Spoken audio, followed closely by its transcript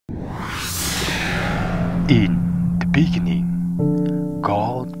In the beginning,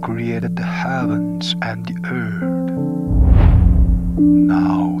 God created the heavens and the earth.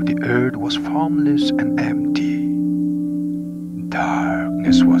 Now the earth was formless and empty.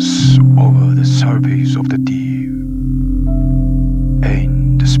 Darkness was over the surface of the deep,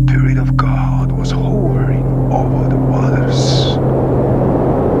 and the Spirit of God was hovering over the waters.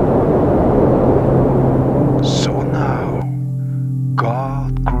 So now,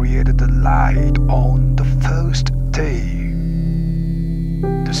 God created the light on the first day.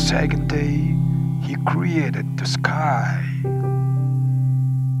 The second day, He created the sky,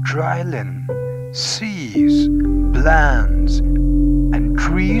 dry land, seas, plants, and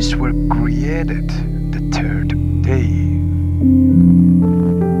trees were created the third day.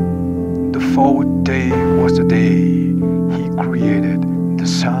 The fourth day was the day He created the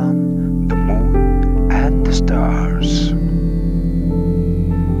sun, the moon, and the stars.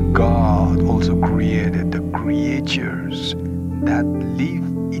 God also created the creatures that live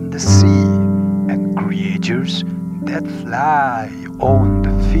in the sea and creatures that fly on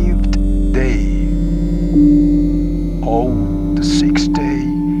the fifth day. On the sixth day,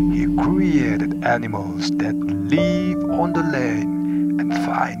 He created animals that live on the land, and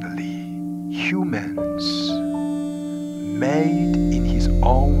finally, humans, made in His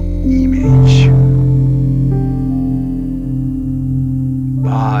own image.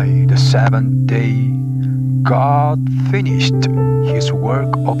 By the seventh day, God finished His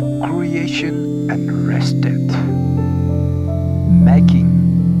work of creation and rested,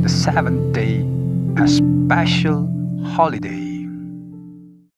 making the seventh day a special holiday.